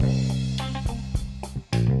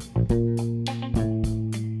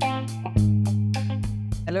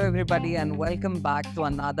everybody, and welcome back to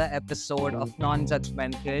another episode of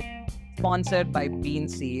Non-Judgmental, sponsored by Bean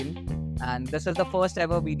Scene. And this is the first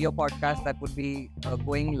ever video podcast that would be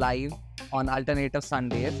going live on alternative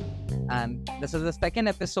Sundays. And this is the second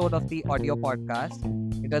episode of the audio podcast.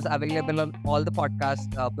 It is available on all the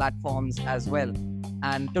podcast platforms as well.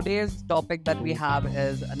 And today's topic that we have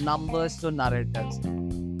is numbers to narratives.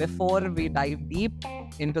 Before we dive deep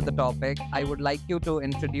into the topic, I would like you to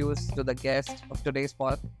introduce to the guest of today's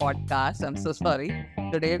podcast. I'm so sorry.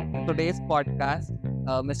 Today's podcast,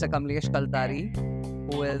 Mr. Kamlesh Kaltari,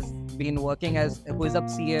 who is a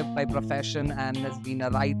CA by profession and has been a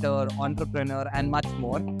writer, entrepreneur, and much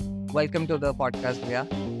more. Welcome to the podcast, Bhaiya.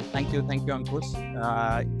 Thank you, Ankush.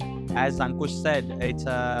 As Ankush said, it's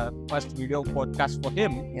a first video podcast for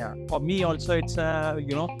him. Yeah. For me also, it's a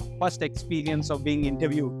first experience of being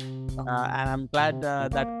interviewed, and I'm glad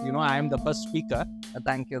that I am the first speaker.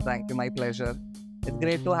 Thank you, my pleasure. It's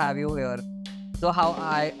great to have you here. So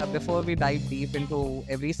before we dive deep into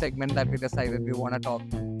every segment that we decided we want to talk,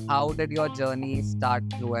 how did your journey start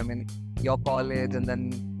through? I mean, your college, and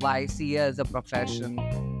then why CA as a profession?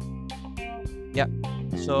 Yeah.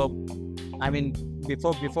 So, I mean,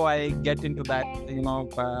 before I get into that,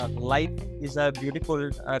 life is a beautiful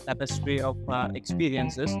tapestry of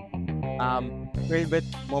experiences, filled with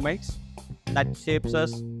moments that shapes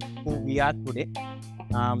us who we are today.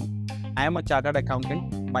 I am a chartered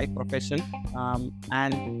accountant by profession,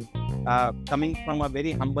 and coming from a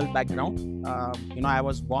very humble background. I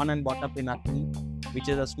was born and brought up in Athni, which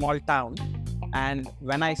is a small town. And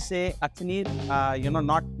when I say Athni,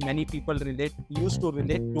 not many people used to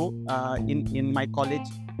relate to in my college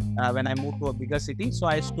when I moved to a bigger city. So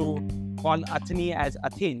I used to call Athni as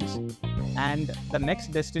Athens. And the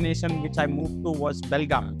next destination which I moved to was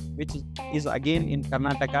Belgaum, which is again in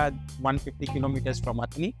Karnataka, 150 kilometers from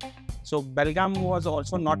Athni. So Belgaum was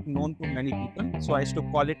also not known to many people. So I used to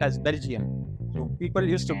call it as Belgium. So people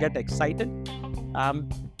used to get excited.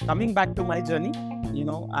 Coming back to my journey,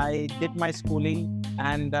 I did my schooling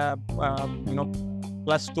and,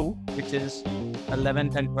 plus 2, which is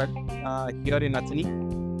 11th and 12th here in Athni.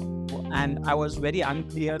 And I was very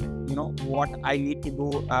unclear, what I need to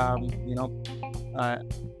do,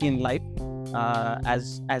 in life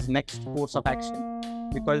as next course of action.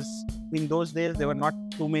 Because in those days, there were not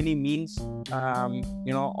too many means,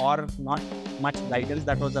 or not much guidance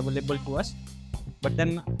that was available to us. But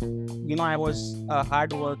then, I was a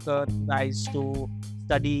hard worker. I used to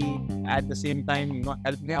study at the same time,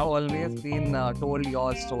 help. We have always been told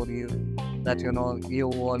your stories that,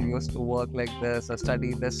 you all used to work like this or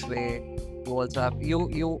study this way. You also have,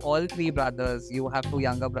 you all three brothers, you have 2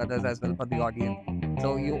 younger brothers as well for the audience.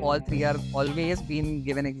 So you all three are always been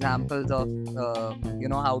given examples of,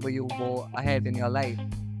 how do you go ahead in your life.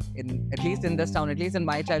 At least in this town, at least in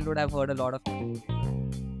my childhood, I've heard a lot of stories.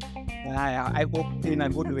 I hope in a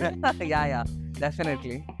good way. Yeah,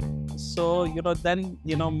 definitely. So, then,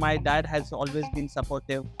 my dad has always been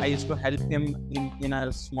supportive. I used to help him in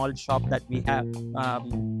a small shop that we have.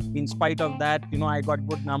 In spite of that, I got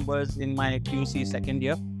good numbers in my QC second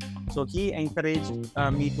year. So he encouraged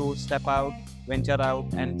me to step out, venture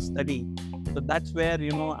out and study. So that's where,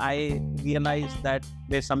 I realized that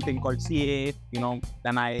there's something called CA.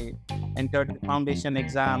 Then I entered the foundation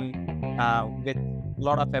exam with a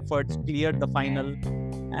lot of efforts, cleared the final.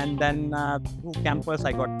 And then through campus,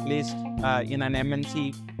 I got placed in an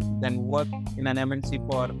MNC, then worked in an MNC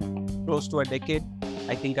for close to a decade,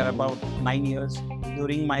 I think about 9 years.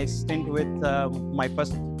 During my stint with my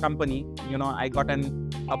first company, I got an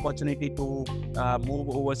opportunity to move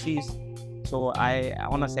overseas. So I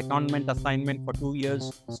on a secondment assignment for 2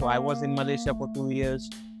 years. So I was in Malaysia for 2 years.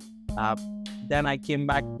 Then I came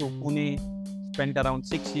back to Pune, spent around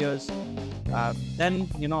 6 years. Then,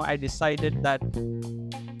 I decided that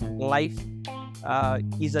life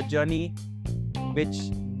is a journey which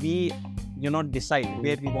we, decide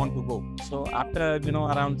where we want to go. So after,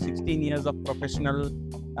 around 16 years of professional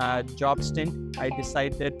job stint, I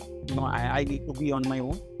decided, I need to be on my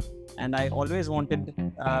own. And I always wanted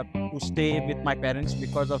to stay with my parents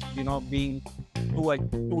because of, being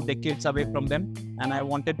 2 decades away from them. And I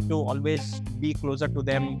wanted to always be closer to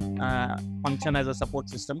them, function as a support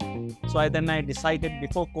system. So I decided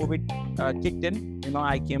before COVID kicked in,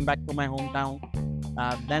 I came back to my hometown.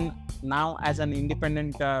 Then now as an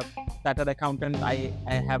independent chartered accountant, I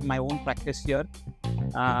have my own practice here.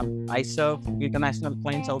 I serve international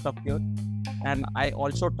clients out of here. And I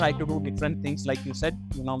also try to do different things, like you said.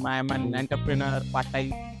 I am an entrepreneur,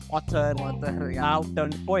 part-time author, now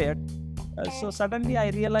turned poet. So suddenly I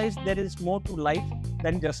realized there is more to life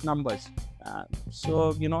than just numbers.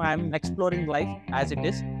 So, I'm exploring life as it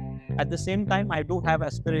is. At the same time, I do have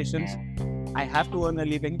aspirations. I have to earn a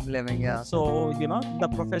living. Yeah. So, the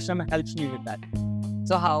profession helps me with that.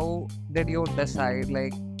 So how did you decide,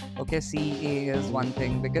 like, okay, CA is one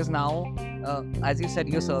thing, because now, as you said,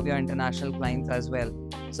 you serve your international clients as well.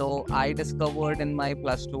 So I discovered in my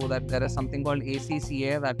plus two that there is something called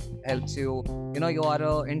ACCA that helps you. You are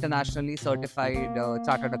a internationally certified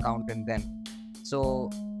chartered accountant then. So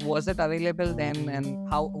was it available then, and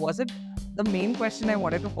how was it? The main question I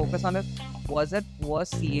wanted to focus on is, was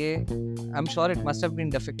CA? I'm sure it must have been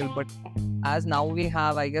difficult, but as now we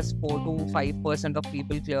have, I guess, 4 to 5% of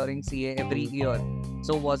people clearing CA every year.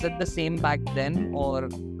 So was it the same back then, or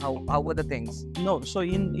how were the things? No, so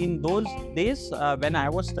in those days when I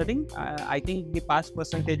was studying, I think the pass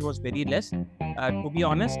percentage was very less. To be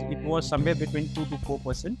honest, it was somewhere between 2 to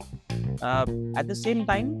 4%. At the same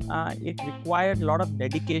time, it required a lot of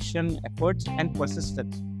dedication, efforts, and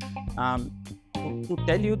persistence. To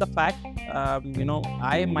tell you the fact,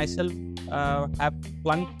 I myself have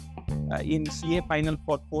flunked in CA final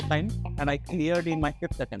for 4 times, and I cleared in my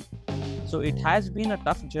 5th attempt. So it has been a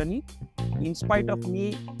tough journey. In spite of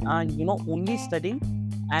me, only studying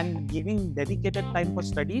and giving dedicated time for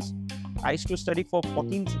studies, I used to study for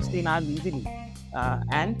 14, 16 hours easily.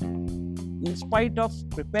 And in spite of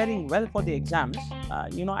preparing well for the exams,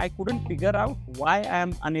 I couldn't figure out why I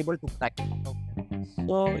am unable to crack it.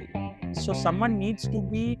 So someone needs to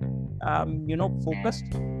be, focused,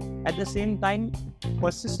 at the same time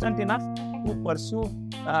persistent enough to pursue,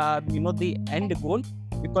 the end goal,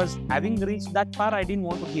 because having reached that far, I didn't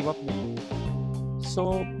want to give up.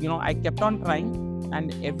 So, I kept on trying,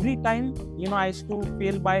 and every time, I used to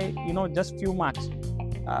fail by, just few marks.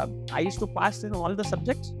 I used to pass in all the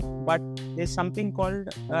subjects, but there's something called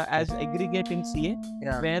as aggregate in CA,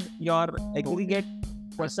 where your aggregate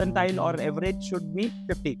percentile or average should be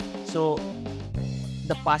 50. So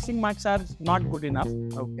the passing marks are not good enough.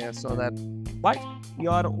 Okay, so that, but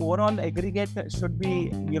your overall aggregate should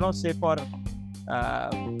be, say for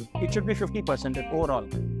it should be 50% overall.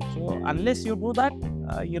 So unless you do that,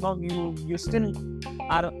 you still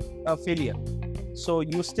are a failure. So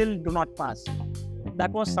you still do not pass.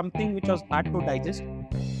 That was something which was hard to digest.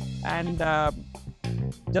 And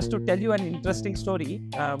just to tell you an interesting story,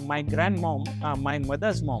 my grandmom, my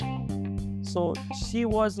mother's mom, so she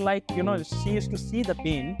was like, she used to see the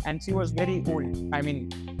pain, and she was very old. I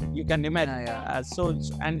mean, you can imagine. So,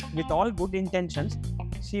 and with all good intentions,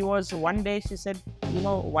 she was, one day she said,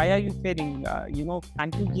 why are you failing?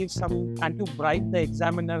 Can't you bribe the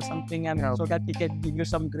examiner or something, and so that he can give you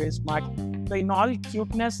some grace mark? So in all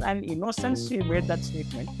cuteness and innocence, she made that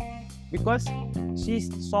statement, because she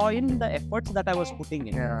saw in the efforts that I was putting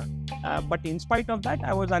in. But in spite of that,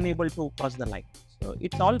 I was unable to cross the line. So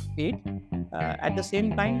it's all fate. At the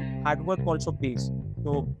same time, hard work also pays.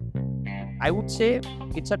 So I would say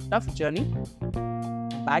it's a tough journey.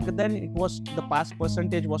 Back then, the pass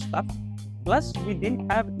percentage was tough. Plus, we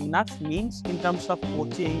didn't have enough means in terms of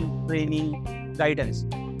coaching, training, guidance.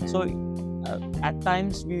 So at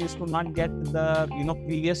times we used to not get the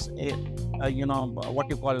previous what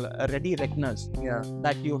you call ready reckoners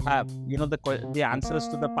that you have. The answers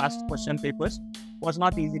to the past question papers was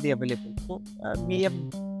not easily available. So we have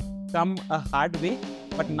come a hard way,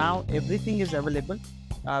 but now everything is available.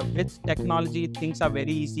 With technology, things are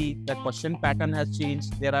very easy. The question pattern has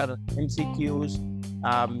changed. There are MCQs,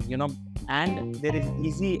 and there is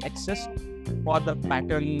easy access for the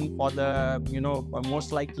pattern, for the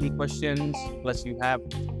most likely questions. Plus, you have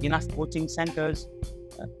enough coaching centers.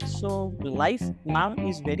 So life now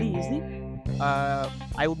is very easy.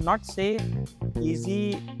 I would not say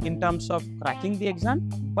easy in terms of cracking the exam,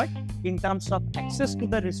 but in terms of access to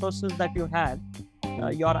the resources that you have,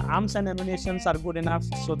 your arms and ammunitions are good enough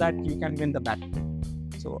so that you can win the battle.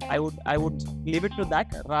 So I would leave it to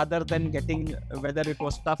that, rather than getting whether it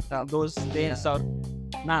was tough those days or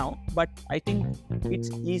now. But I think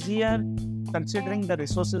it's easier considering the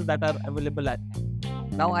resources that are available at.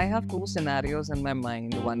 Now I have two scenarios in my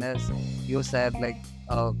mind. One is, you said like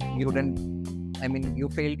you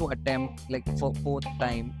failed to attempt like for 4th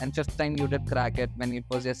time, and 5th time you did crack it when it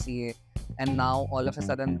was your CA. And now all of a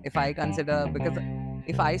sudden, if I consider, because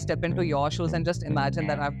if I step into your shoes and just imagine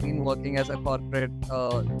that I've been working as a corporate,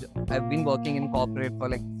 I've been working in corporate for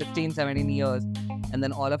like 15, 17 years, and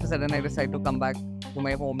then all of a sudden I decide to come back to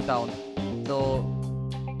my hometown. So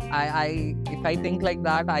if I think like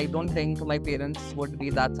that, I don't think my parents would be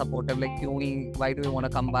that supportive. Like, why do you want to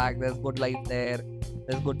come back? There's good life there.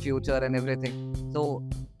 There's good future and everything. So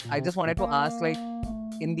I just wanted to ask, like,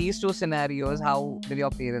 in these two scenarios, how did your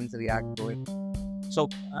parents react to it? So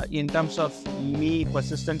in terms of me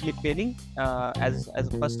persistently failing as a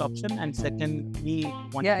first option, and second, me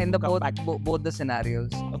wanting Yeah, in to the come back. both the scenarios.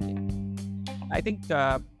 Okay. I think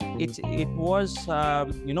it was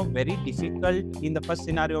very difficult in the first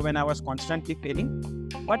scenario when I was constantly failing,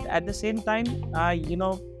 but at the same time,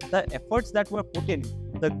 the efforts that were put in,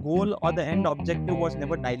 the goal or the end objective was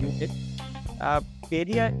never diluted.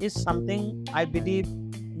 Failure is something I believe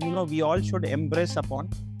we all should embrace upon.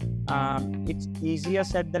 It's easier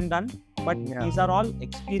said than done, but these are all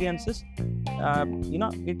experiences.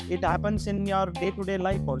 It happens in your day-to-day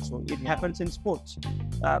life also. It happens in sports.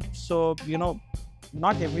 So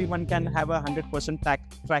not everyone can have 100% track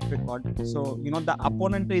record. So the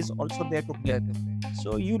opponent is also there to play.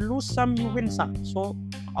 So you lose some, you win some. So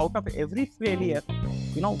out of every failure,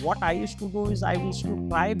 what I used to do is I used to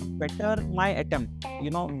try better my attempt.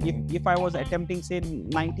 If I was attempting say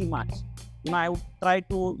 90 marks, I would try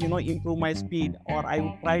to improve my speed, or I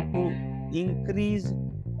would try to improve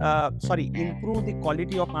the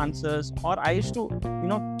quality of answers, or I used to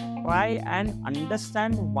try and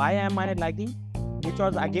understand why am I lagging, which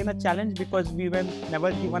was again a challenge because we were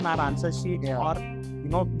never given our answer sheet or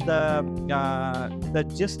the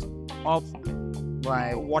gist of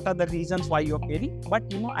what are the reasons why you're failing. But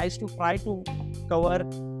I used to try to cover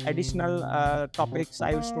additional topics.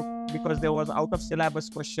 I used to, because there was out of syllabus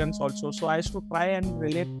questions also, so I used to try and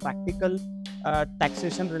relate practical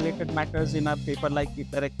taxation related matters in a paper like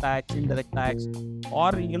direct tax, indirect tax,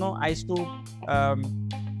 or I used to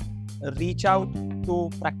reach out to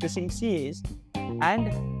practicing CAs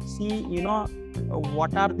and see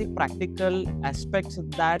what are the practical aspects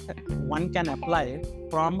that one can apply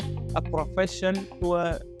from a profession to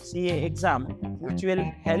a CA exam, which will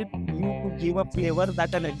help you to give a flavor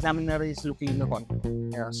that an examiner is looking upon.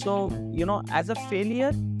 So as a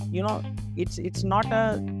failure, it's not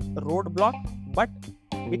a roadblock, but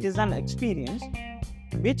it is an experience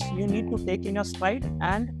which you need to take in your stride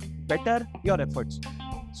and better your efforts.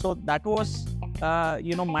 So that was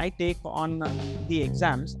my take on the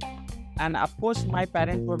exams. And of course my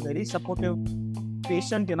parents were very supportive,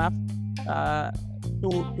 patient enough to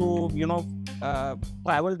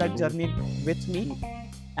travel that journey with me,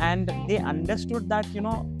 and they understood that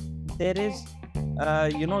there is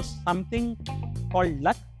something called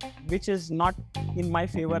luck which is not in my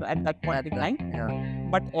favor at that point in time,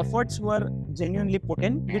 but efforts were genuinely put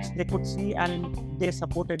in, which they could see, and they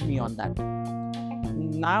supported me on that.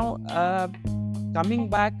 Now coming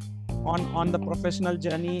back on the professional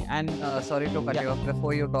journey, and sorry to cut you off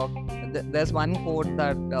before you talk. There's one quote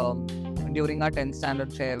that during our 10th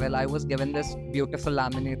standard farewell, I was given this beautiful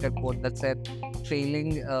laminated quote that said,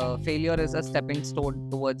 failure is a stepping stone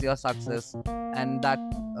towards your success. And that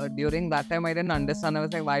during that time I didn't understand. I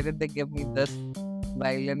was like, why did they give me this?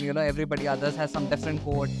 While everybody others has some different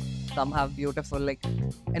quote. Some have beautiful, like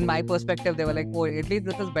in my perspective, they were like, oh, at least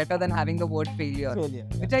this is better than having the word failure.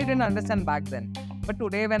 Which I didn't understand back then. But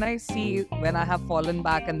today when I see, when I have fallen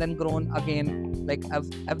back and then grown again, like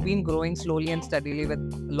I've been growing slowly and steadily with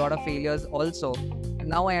a lot of failures also.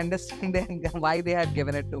 Now I understand why they had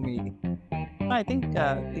given it to me. I think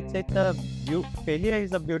failure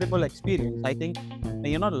is a beautiful experience. I think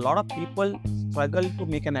a lot of people struggle to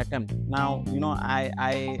make an attempt. Now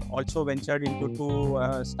I also ventured into two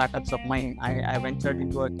startups of mine. I ventured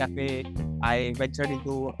into a cafe. I ventured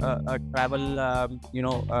into a travel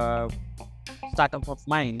startup of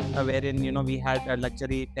mine, wherein we had a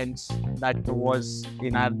luxury tents that was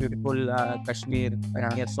in our beautiful Kashmir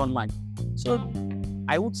near Sonmarg. So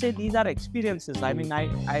I would say these are experiences. I mean,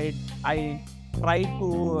 I tried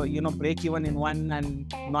to break even in one, and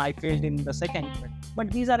I failed in the second. But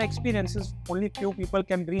these are experiences only few people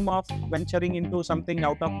can dream of, venturing into something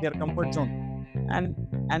out of their comfort zone.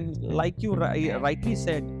 And like you rightly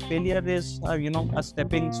said, failure is a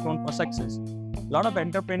stepping stone for success. A lot of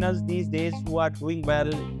entrepreneurs these days who are doing well,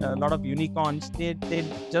 a lot of unicorns, they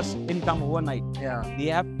just didn't come overnight. They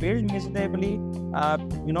have failed miserably.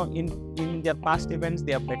 In their past events,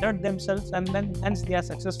 they have bettered themselves, and then hence they are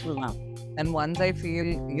successful now. And once I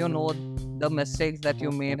feel the mistakes that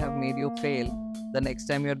you made have made you fail, the next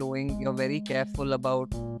time you're very careful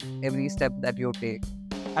about every step that you take.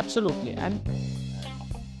 Absolutely. And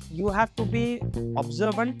you have to be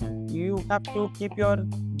observant. You have to keep your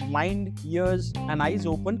mind, ears and eyes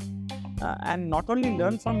open, and not only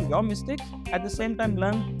learn from your mistakes, at the same time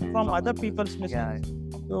learn from other people's mistakes.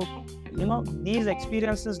 So these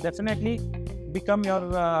experiences definitely become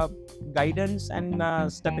your guidance and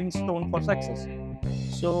stepping stone for success.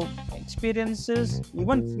 So experiences,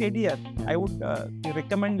 even failure, I would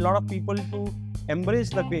recommend a lot of people to embrace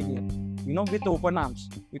the failure. with open arms,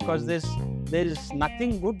 because there is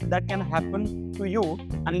nothing good that can happen to you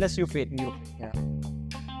unless you fail. Yeah.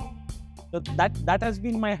 So that has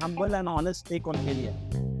been my humble and honest take on failure.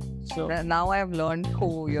 So Now I have learned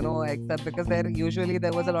to, accept, because there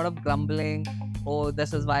was a lot of grumbling. Oh,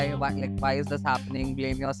 this is why is this happening?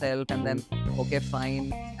 Blame yourself, and then okay,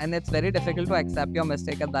 fine. And it's very difficult to accept your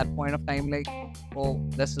mistake at that point of time. Like, oh,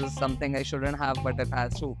 this is something I shouldn't have, but it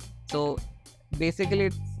has to. So basically,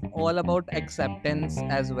 it's all about acceptance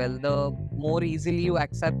as well. The more easily you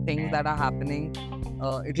accept things that are happening,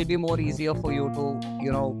 it will be more easier for you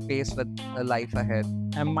to face with the life ahead.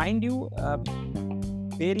 and mind you,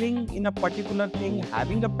 failing in a particular thing,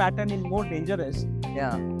 having a pattern is more dangerous.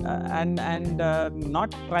 Yeah. And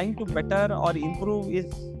not trying to better or improve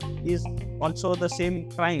is also the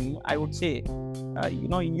same crime, I would say.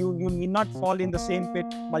 You need not fall in the same pit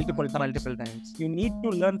multiple times. You need to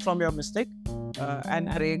learn from your mistake and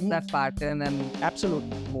Break that pattern and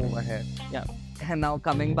absolutely move ahead. Yeah. And now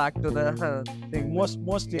coming back to the thing.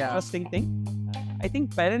 most Yeah. interesting thing, I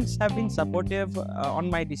think parents have been supportive on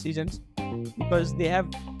my decisions, because they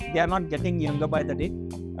are not getting younger by the day.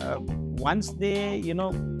 Once they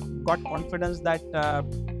got confidence that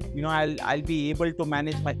I'll be able to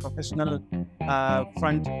manage my professional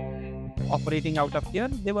front operating out of here,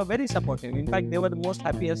 they were very supportive. In fact, they were the most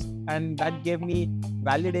happiest, and that gave me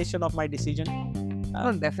validation of my decision.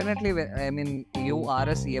 No, definitely. I mean, you are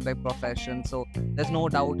a CA by profession, so there's no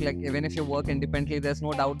doubt. Like, even if you work independently, there's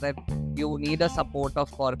no doubt that you need a support of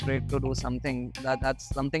corporate to do something. That's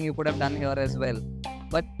something you could have done here as well.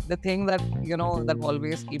 But the thing that that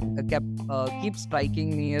always keeps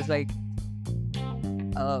striking me is like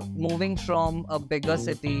moving from a bigger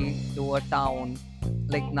city to a town.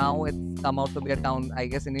 Like, now it's come out to be a town. I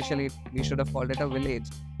guess initially we should have called it a village.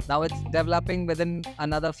 Now it's developing. Within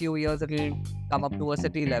another few years, it'll come up to a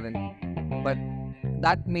city level. But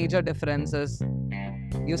that major difference is,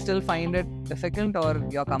 you still find it difficult, or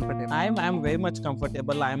you're comfortable? I'm very much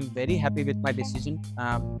comfortable. I'm very happy with my decision.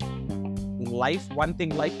 One thing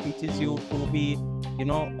life teaches you to be,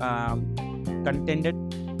 contented.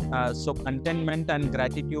 So contentment and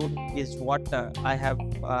gratitude is what I have,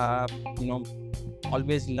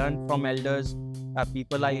 always learned from elders,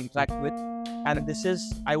 people I interact with. And this is,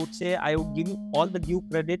 I would say, I would give all the due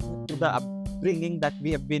credit to the upbringing that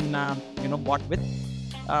we have been, brought with.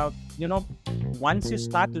 Once you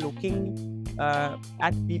start looking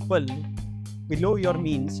at people below your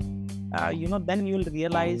means, then you'll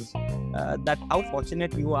realize that how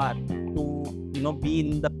fortunate you are to, be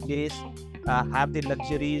in the place, have the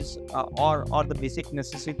luxuries or the basic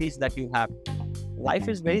necessities that you have. Life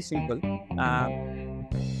is very simple.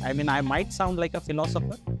 I mean, I might sound like a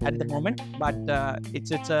philosopher at the moment, but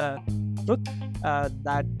it's a truth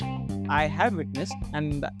that I have witnessed,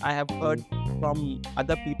 and I have heard from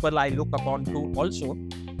other people I look upon to also.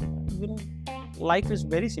 Life is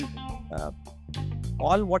very simple.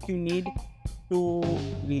 All what you need to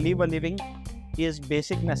live a living is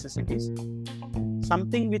basic necessities.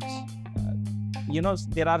 Something which,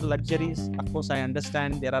 there are luxuries. Of course, I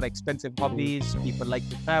understand there are expensive hobbies. People like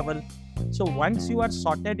to travel. So once you are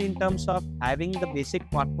sorted in terms of having the basic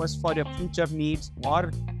purpose for your future needs,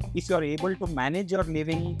 or if you are able to manage your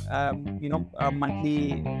living,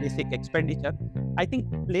 monthly basic expenditure, I think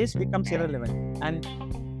place becomes irrelevant.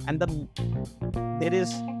 And there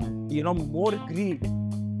is, more greed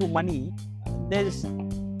to money. There's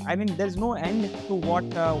no end to what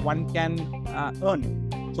one can earn.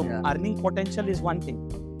 So Yeah. earning potential is one thing.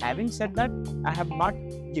 Having said that, I have not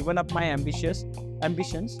given up my ambitions,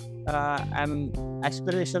 and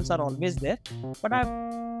aspirations are always there. But I've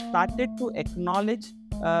started to acknowledge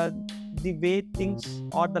the way things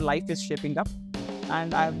or the life is shaping up,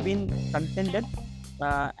 and I've been contented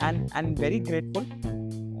and very grateful.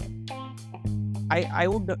 I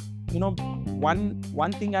would,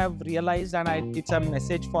 one thing I've realized, and it's a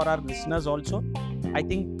message for our listeners also. I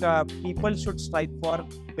think people should strive for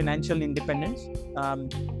financial independence.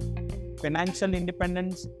 Financial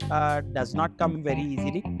independence does not come very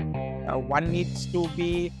easily. One needs to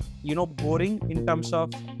be, boring in terms of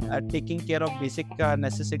taking care of basic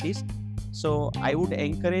necessities. So I would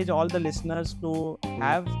encourage all the listeners to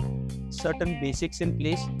have certain basics in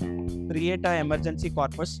place. Create an emergency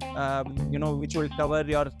corpus, which will cover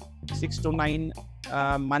your 6 to 9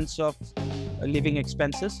 months of living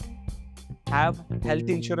expenses. Have health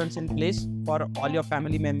insurance in place for all your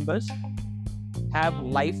family members. Have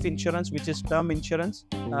life insurance, which is term insurance.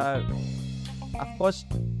 Of course,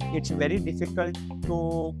 it's very difficult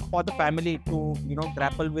for the family to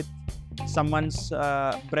grapple with someone's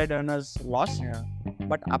bread earner's loss. Yeah.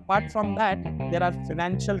 But apart from that, there are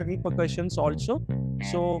financial repercussions also.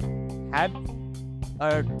 So have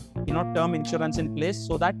a term insurance in place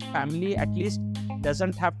so that family at least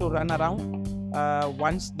doesn't have to run around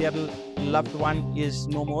once their loved one is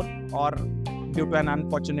no more, or due to an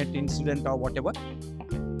unfortunate incident or whatever.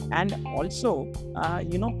 And also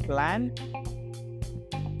plan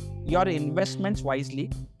your investments wisely.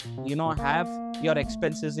 Have your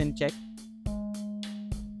expenses in check,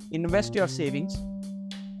 invest your savings,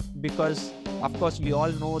 because of course we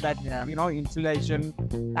all know that inflation,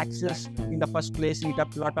 taxes in the first place eat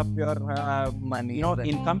up a lot of your Money.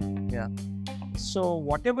 income. Yeah. So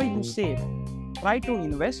whatever you save, try to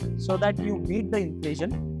invest so that you beat the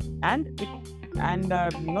inflation. And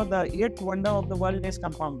the eighth wonder of the world is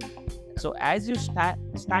compounding. So as you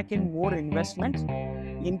stack in more investments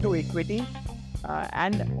into equity,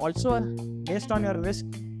 and also based on your risk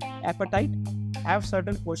appetite, have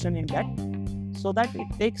certain portion in that, so that it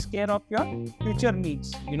takes care of your future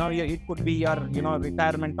needs. It could be your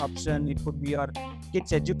retirement option, it could be your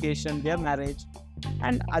kids' education, their marriage,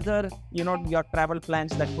 and other your travel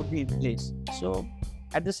plans that could be in place. So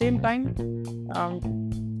at the same time,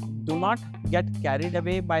 do not get carried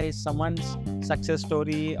away by someone's success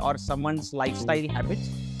story or someone's lifestyle habits.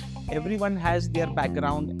 Everyone has their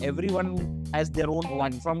background, everyone has their own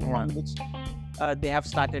platform on which they have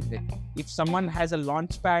started with. If someone has a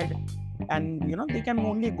launch pad, and they can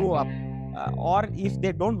only go up, or if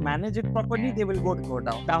they don't manage it properly, they will go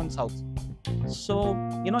down south. So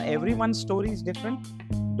everyone's story is different.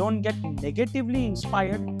 Don't get negatively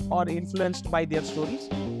inspired or influenced by their stories.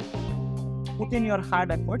 Put in your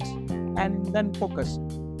hard efforts and then focus.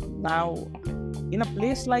 Now, in a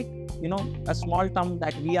place like a small town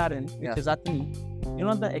that we are in, which is Athani,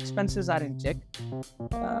 the expenses are in check.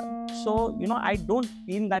 So I don't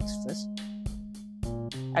feel that stress.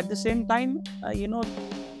 At the same time,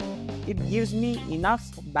 it gives me enough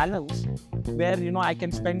balance where I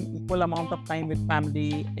can spend equal amount of time with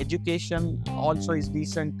family. Education also is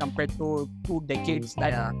decent compared to 2 decades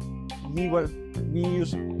that we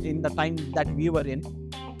used in the time that we were in.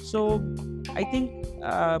 So I think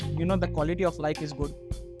the quality of life is good.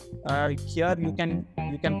 Here you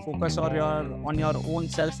can focus on your own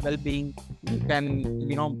self well-being. You can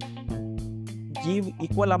give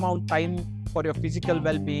equal amount time for your physical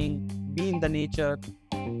well-being, be in the nature.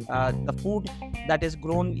 The food that is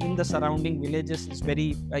grown in the surrounding villages is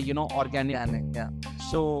very organic. Yeah.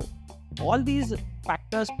 So all these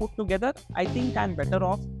factors put together, I think I'm better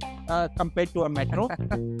off compared to a metro.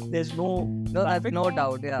 There's no traffic. No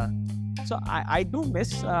doubt. Yeah. So I do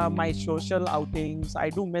miss my social outings. I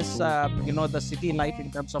do miss the city life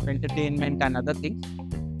in terms of entertainment and other things.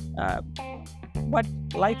 But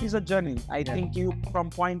life is a journey. I think you from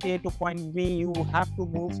point A to point B, you have to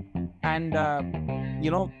move, and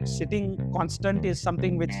sitting constant is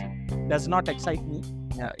something which does not excite me.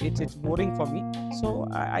 It's boring for me. So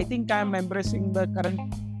I think I'm embracing the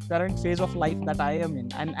current phase of life that I am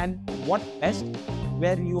in, and what best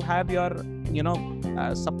where you have your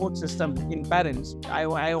support system in parents.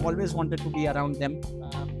 I always wanted to be around them.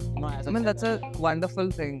 That's a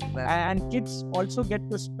wonderful thing. And kids also get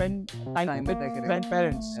to spend time with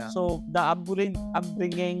grandparents. Yeah. So the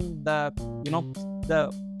upbringing, the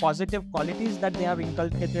positive qualities that they have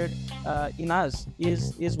inculcated in us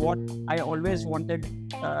is what I always wanted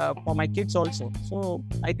for my kids also. So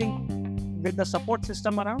I think with the support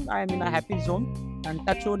system around, I am in a happy zone, and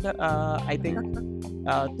touch wood, I think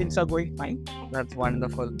things are going fine. That's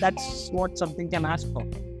wonderful. That's what something can ask for.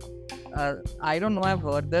 I don't know. I've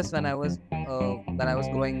heard this when I was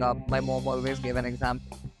growing up. My mom always gave an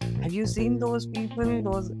example. Have you seen those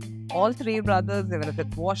people? All 3 brothers. Even if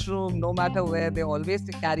it's washroom, no matter where, they always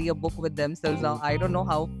carry a book with themselves. Now, I don't know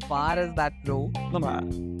how far is that true. No,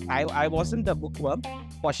 I wasn't a bookworm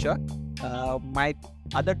for sure. My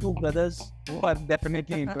other 2 brothers were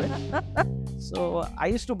definitely into it. So I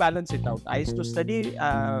used to balance it out. I used to study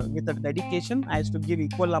with a dedication. I used to give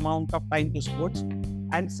equal amount of time to sports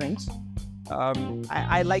and friends.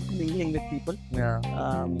 I like mingling with people. Yeah.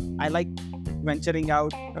 I like venturing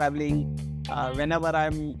out, traveling. Whenever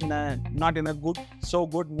I'm not in a good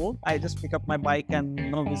mood, I just pick up my bike and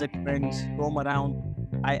visit friends, roam around.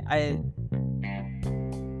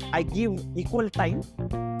 I give equal time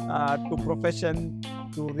to profession,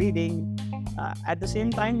 to reading. At the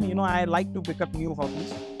same time, I like to pick up new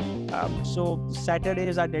hobbies. So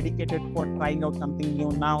Saturdays are dedicated for trying out something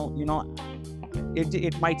new. Now,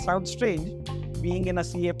 it might sound strange being in a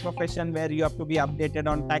CA profession where you have to be updated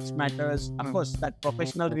on tax matters. Of course, that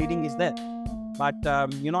professional reading is there. But,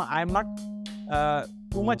 I'm not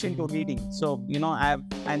too much into reading. So,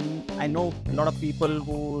 I know a lot of people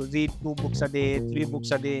who read 2 books a day, 3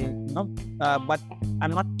 books a day, but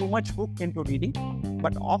I'm not too much hooked into reading.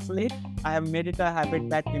 But of late, I have made it a habit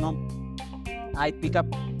that, I pick up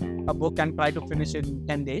a book and try to finish it in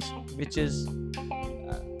 10 days, which is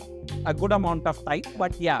a good amount of time.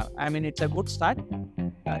 But yeah, I mean, it's a good start.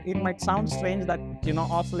 It might sound strange that,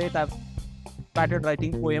 of late I've started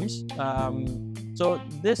writing poems.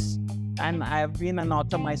 And I've been an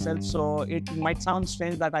author myself, so it might sound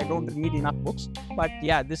strange that I don't read enough books. But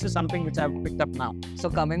yeah, this is something which I've picked up now. So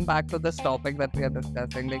coming back to this topic that we are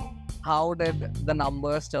discussing, like, how did the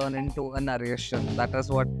numbers turn into a narration? That is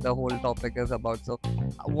what the whole topic is about. So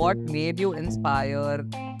what made you inspire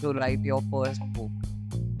to write your first book?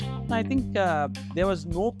 I think there was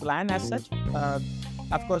no plan as such.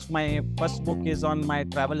 Of course, my first book is on my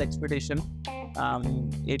travel expedition.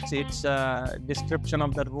 It's a description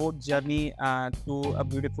of the road journey to a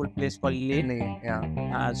beautiful place called Leh.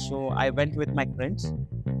 Yeah. So I went with my friends,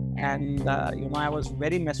 and I was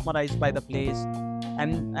very mesmerized by the place.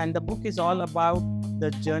 And the book is all about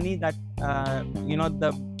the journey that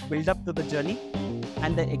the build up to the journey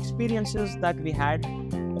and the experiences that we had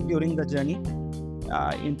during the journey,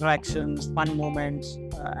 interactions, fun moments,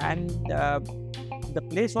 and the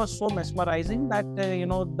place was so mesmerizing that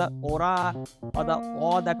the aura or the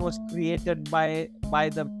awe that was created by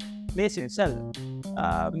the place itself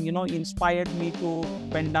inspired me to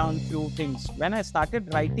pen down few things. When I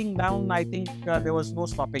started writing down, I think there was no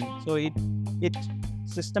stopping. So it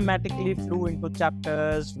systematically flew into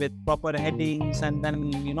chapters with proper headings, and then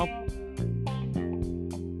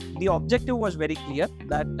the objective was very clear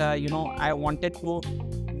that I wanted to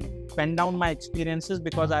pen down my experiences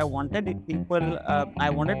because I wanted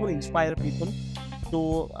to inspire people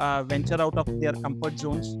to venture out of their comfort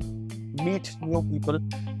zones, meet new people,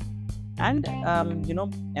 and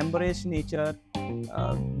embrace nature,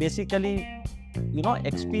 basically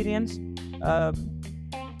experience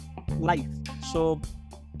life. So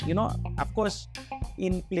of course,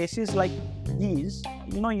 in places like these,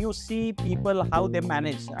 you see people how they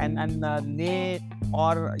manage, and they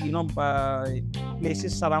or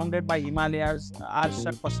places surrounded by Himalayas are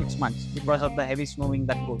shut for 6 months because of the heavy snowing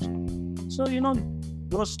that goes. So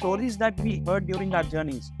those stories that we heard during our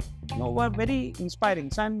journeys were very inspiring.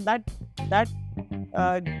 So, and that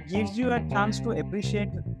gives you a chance to appreciate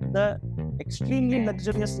the extremely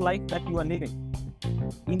luxurious life that you are living.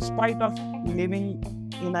 In spite of living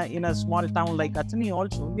in a small town like Athani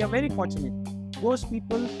also, we are very fortunate. Those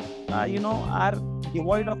people are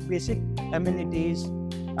devoid of basic amenities,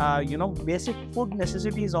 basic food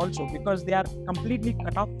necessities also, because they are completely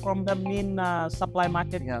cut off from the main supply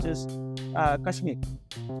market, which is Kashmir.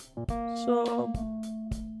 So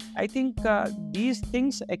I think these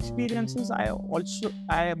experiences,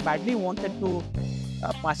 I badly wanted to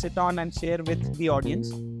pass it on and share with the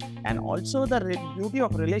audience. And also the beauty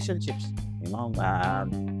of relationships,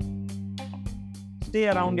 stay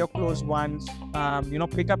around your close ones,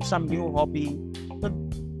 pick up some new hobby. So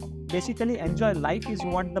basically enjoy life is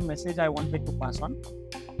what the message I wanted to pass on.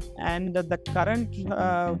 And the current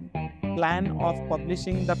plan of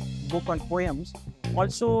publishing the book on poems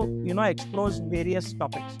also explores various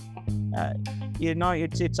topics.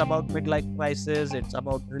 It's about midlife crisis, it's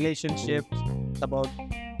about relationships, it's about,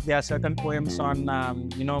 there are certain poems on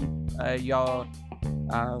your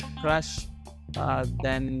crush,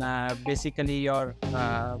 then basically your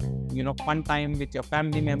fun time with your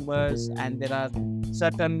family members, and there are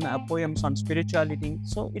certain poems on spirituality.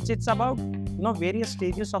 So it's about various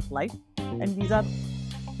stages of life, and these are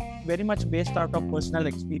very much based out of personal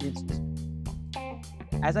experiences.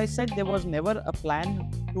 As I said, there was never a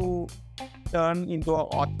plan to turn into an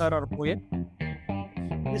author or poet.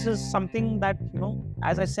 This is something that,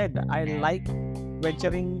 as I said, I like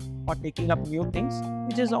venturing or taking up new things,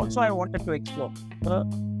 which is also I wanted to explore.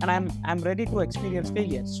 And I'm ready to experience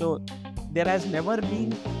failure. So there has never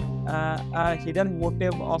been a hidden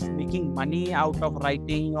motive of making money out of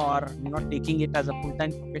writing or taking it as a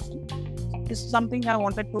full-time profession. This is something I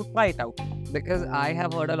wanted to try it out. Because I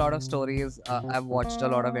have heard a lot of stories, I've watched a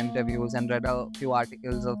lot of interviews and read a few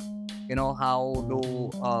articles of how do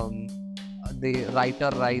the writer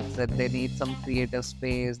writes that they need some creative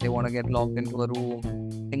space, they want to get locked into a room,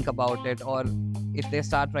 think about it, or if they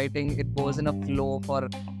start writing, it goes in a flow for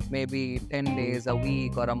maybe 10 days, a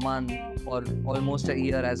week, or a month, or almost a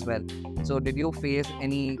year as well. So did you face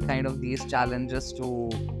any kind of these challenges to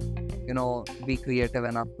be creative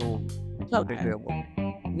enough to put it to your book?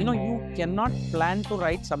 you cannot plan to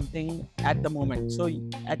write something at the moment. So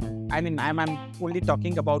I'm only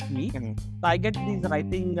talking about me. Mhm. So I get these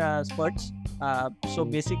writing spurts. So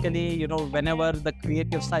basically, whenever the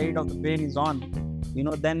creative side of the brain is on,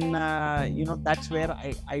 then that's where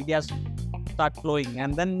ideas start flowing,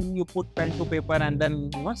 and then you put pen to paper and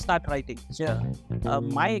then start writing. So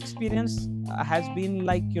my experience has been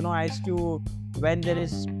like, I used to, when there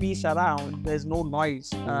is peace around, there's no noise,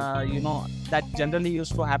 that generally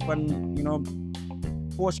used to happen,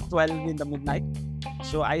 post 12 in the midnight.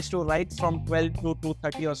 So I used to write from 12 to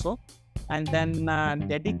 2:30 or so, and then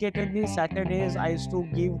dedicatedly Saturdays I used to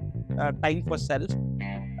give time for self,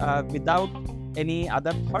 without any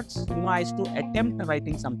other thoughts. I used to attempt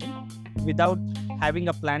writing something without having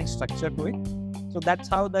a planned structure to it. So that's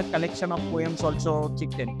how the collection of poems also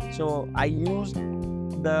kicked in. So I used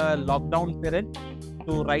the lockdown period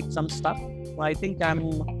to write some stuff. So I think I'm,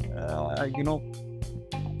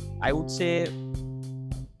 I would say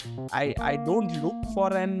I don't look for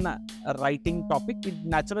a writing topic. It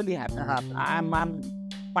naturally happens. I'm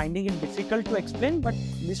finding it difficult to explain, but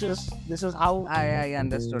this is how I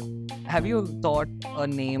understood. Have you thought a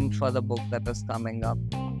name for the book that is coming up?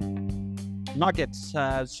 not yet.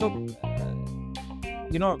 I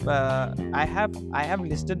have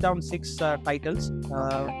listed down 6 titles.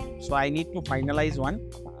 So I need to finalize one.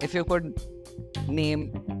 If you could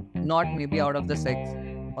name, not maybe out of the 6,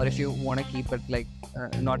 or if you want to keep it like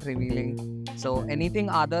not revealing. So anything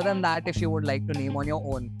other than that, if you would like to name on your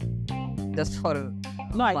own, just for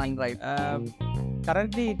fun, right?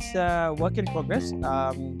 Currently it's a work in progress.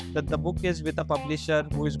 The book is with a publisher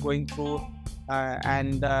who is going through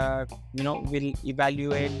and will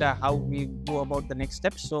evaluate how we go about the next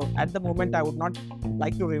steps. So at the moment I would not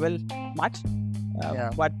like to reveal much,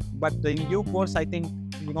 but in due course I think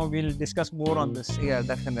we'll discuss more on this. Yeah,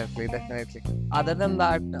 definitely. Other than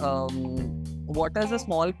that, what is a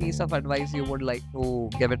small piece of advice you would like to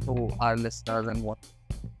give it to our listeners, and what?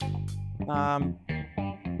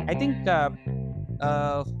 I think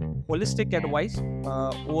holistic advice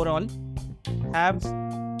overall. Have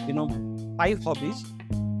 5 hobbies.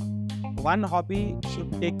 One hobby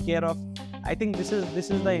should take care of. I think this is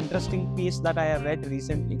the interesting piece that I have read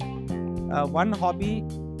recently. One hobby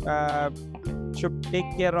should take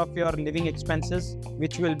care of your living expenses,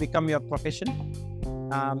 which will become your profession.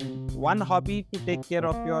 One hobby to take care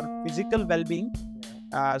of your physical well-being.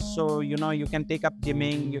 So you can take up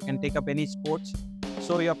gymming, you can take up any sports.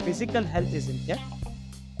 So your physical health is in care.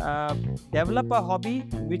 Develop a hobby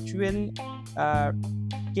which will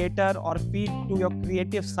cater or feed to your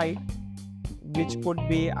creative side, which could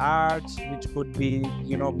be arts, which could be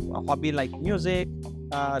a hobby like music,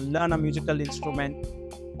 learn a musical instrument,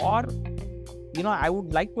 or I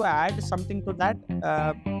would like to add something to that,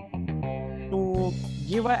 to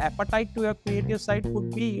give an appetite to your creative side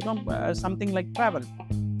could be something like travel.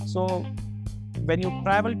 So when you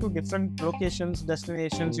travel to different locations,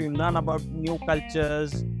 destinations, you learn about new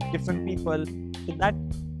cultures, different people, so that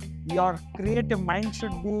your creative mind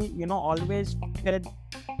should be always fed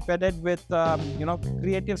with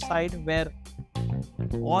creative side, where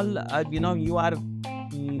all you are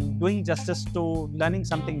doing justice to learning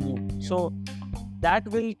something new. So that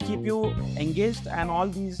will keep you engaged, and all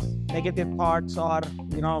these negative thoughts or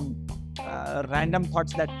random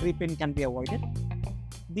thoughts that creep in can be avoided.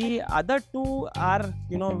 The other 2 are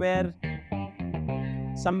where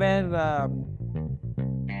somewhere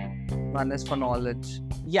One is for knowledge.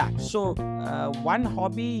 So one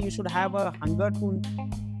hobby, you should have a hunger to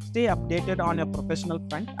stay updated on your professional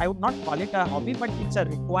front. I would not call it a hobby, but it's a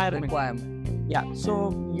requirement.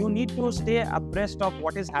 So you need to stay abreast of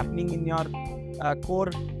what is happening in your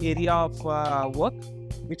core area of work,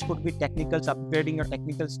 which could be technicals, upgrading your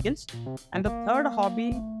technical skills. And the third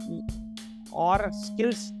hobby or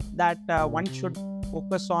skills that one should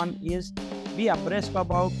focus on is be abreast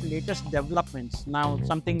about latest developments. Now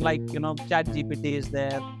something like ChatGPT is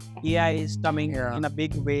there, AI is coming in a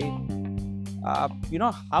big way.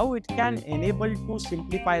 How it can enable to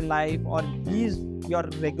simplify life or ease your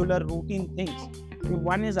regular routine things. If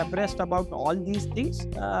one is abreast about all these things,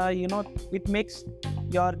 it makes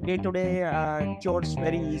your day-to-day chores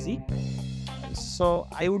very easy. So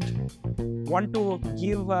I would want to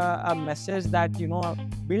give a message that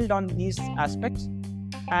build on these aspects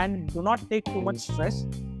and do not take too much stress.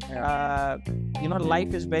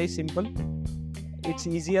 Life is very simple. It's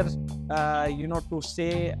easier to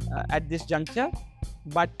say at this juncture,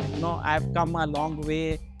 but I've come a long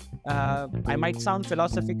way. I might sound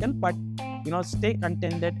philosophical, but stay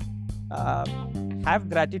contented, have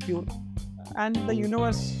gratitude, and the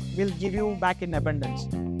universe will give you back in abundance.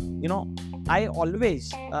 I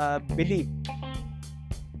always believe,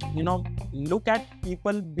 look at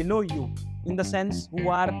people below you, in the sense who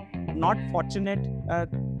are not fortunate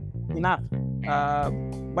enough.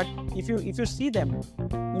 But if you see them,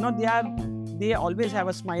 they always have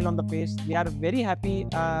a smile on the face. They are very happy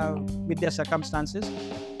with their circumstances.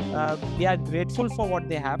 They are grateful for what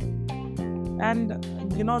they have, and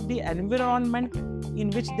the environment in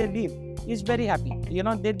which they live is very happy.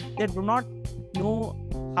 They do not know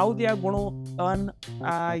how they are going to earn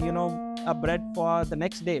a bread for the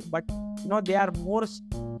next day, but they are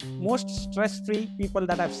most stress-free people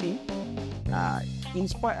that I've seen.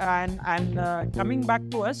 Coming back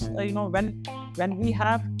to us, when we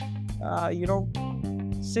have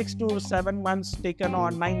 6 to 7 months taken or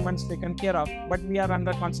 9 months taken care of, but we are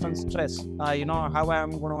under constant stress. How I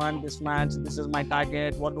am going to earn this much, this is my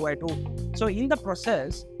target, what do I do? So in the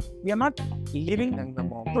process, we are not living In the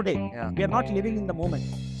moment. today. Yeah. We are not living in the moment.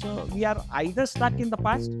 So we are either stuck in the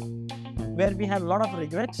past, where we have a lot of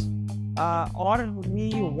regrets, or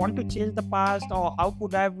we want to change the past, or how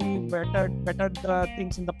could have we bettered the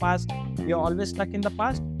things in the past. We are always stuck in the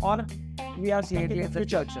past, or we are stuck in Lately, the it's the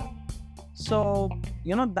future. future. So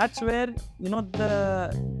that's where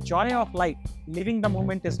the joy of life, living the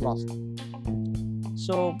moment, is lost.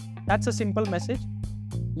 So that's a simple message.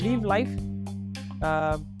 Live life,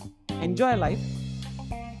 enjoy life,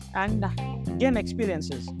 and gain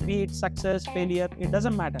experiences, be it success, failure, it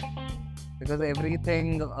doesn't matter. Because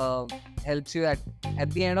everything helps you at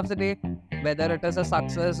the end of the day, whether it is a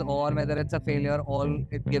success or whether it's a failure, all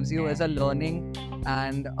it gives you is a learning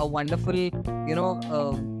and a wonderful,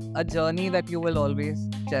 a journey that you will always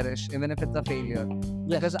cherish, even if it's a failure.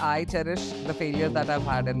 Because I cherish the failures that I've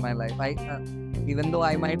had in my life. Even though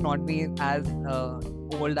I might not be as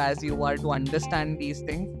old as you are to understand these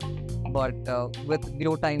things, but with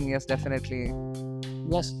due time, yes, definitely.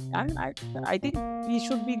 Yes, and I think we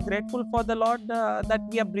should be grateful for the Lord that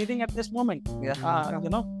we are breathing at this moment. Yeah.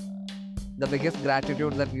 The biggest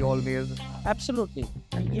gratitude that we always. Absolutely.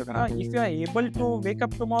 And if you are able to wake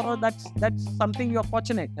up tomorrow, that's something you're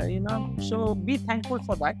fortunate. So be thankful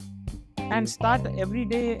for that, and start every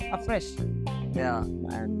day afresh. Yeah.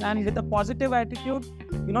 And with a positive attitude,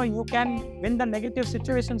 you can win the negative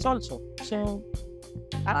situations also. So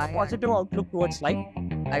have a positive outlook towards life.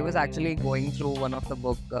 I was actually going through one of the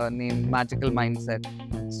book named Magical Mindset.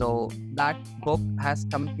 So that book has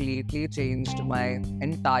completely changed my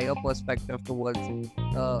entire perspective towards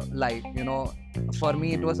life. For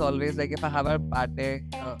me, it was always like, if I have a bad day,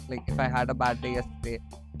 like if I had a bad day yesterday,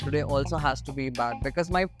 today also has to be bad, because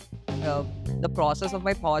the process of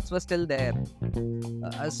my thoughts was still there.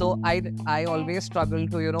 So I always struggle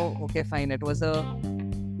to, okay, fine, it was a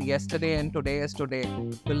yesterday and today is today,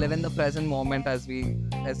 to live in the present moment, as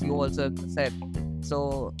you also said.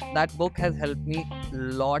 So that book has helped me a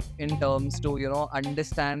lot in terms to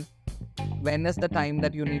understand when is the time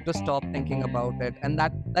that you need to stop thinking about it. And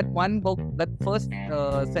that one book, that first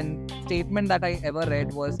statement that I ever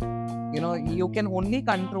read was, you can only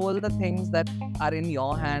control the things that are in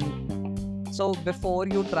your hand. So before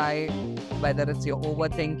you try, whether it's you're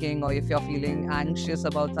overthinking or if you're feeling anxious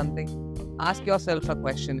about something, ask yourself a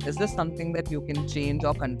question: is this something that you can change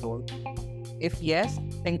or control? If yes,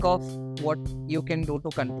 think of what you can do to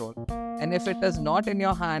control. And if it is not in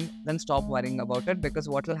your hand, then stop worrying about it, because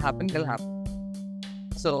what will happen will happen.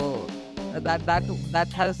 So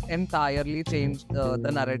that has entirely changed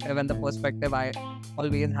the narrative and the perspective I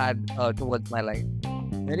always had towards my life.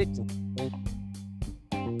 Very true.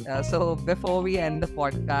 So before we end the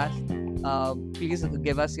podcast, please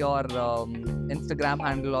give us your Instagram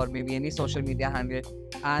handle or maybe any social media handle.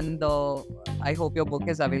 And I hope your book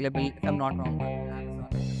is available, if I'm not wrong.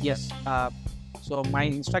 Yes. So my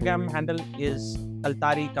Instagram handle is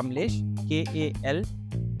Kaltari Kamlesh, KaltariKamlesh,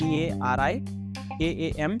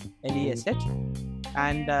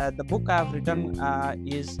 and the book I have written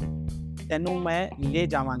is Tenu Main Le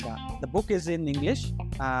Javanga. The book is in English.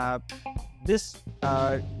 This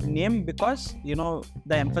name because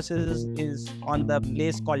the emphasis is on the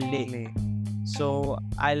place called Le. So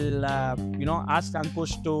I'll ask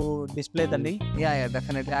Ankush to display the link. Yeah,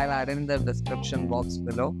 definitely. I'll add in the description box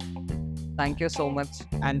below. Thank you so much.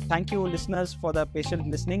 And thank you, listeners, for the patient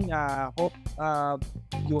listening. Hope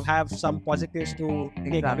you have some positives to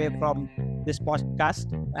take away from this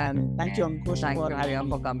podcast. And thank you, Ankush,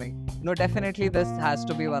 for coming. No, definitely this has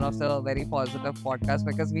to be one of the very positive podcasts,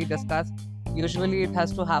 because we discuss, usually it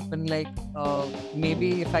has to happen like,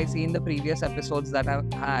 maybe if I see in the previous episodes that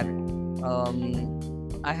I've had,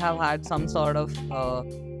 I have had some sort of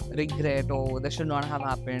regret, or this should not have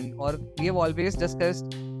happened, or we have always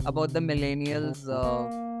discussed about the millennials'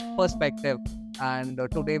 perspective. And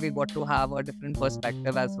today we got to have a different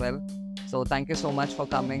perspective as well. So thank you so much for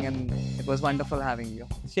coming, and it was wonderful having you.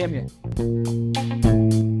 Same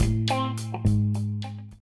here.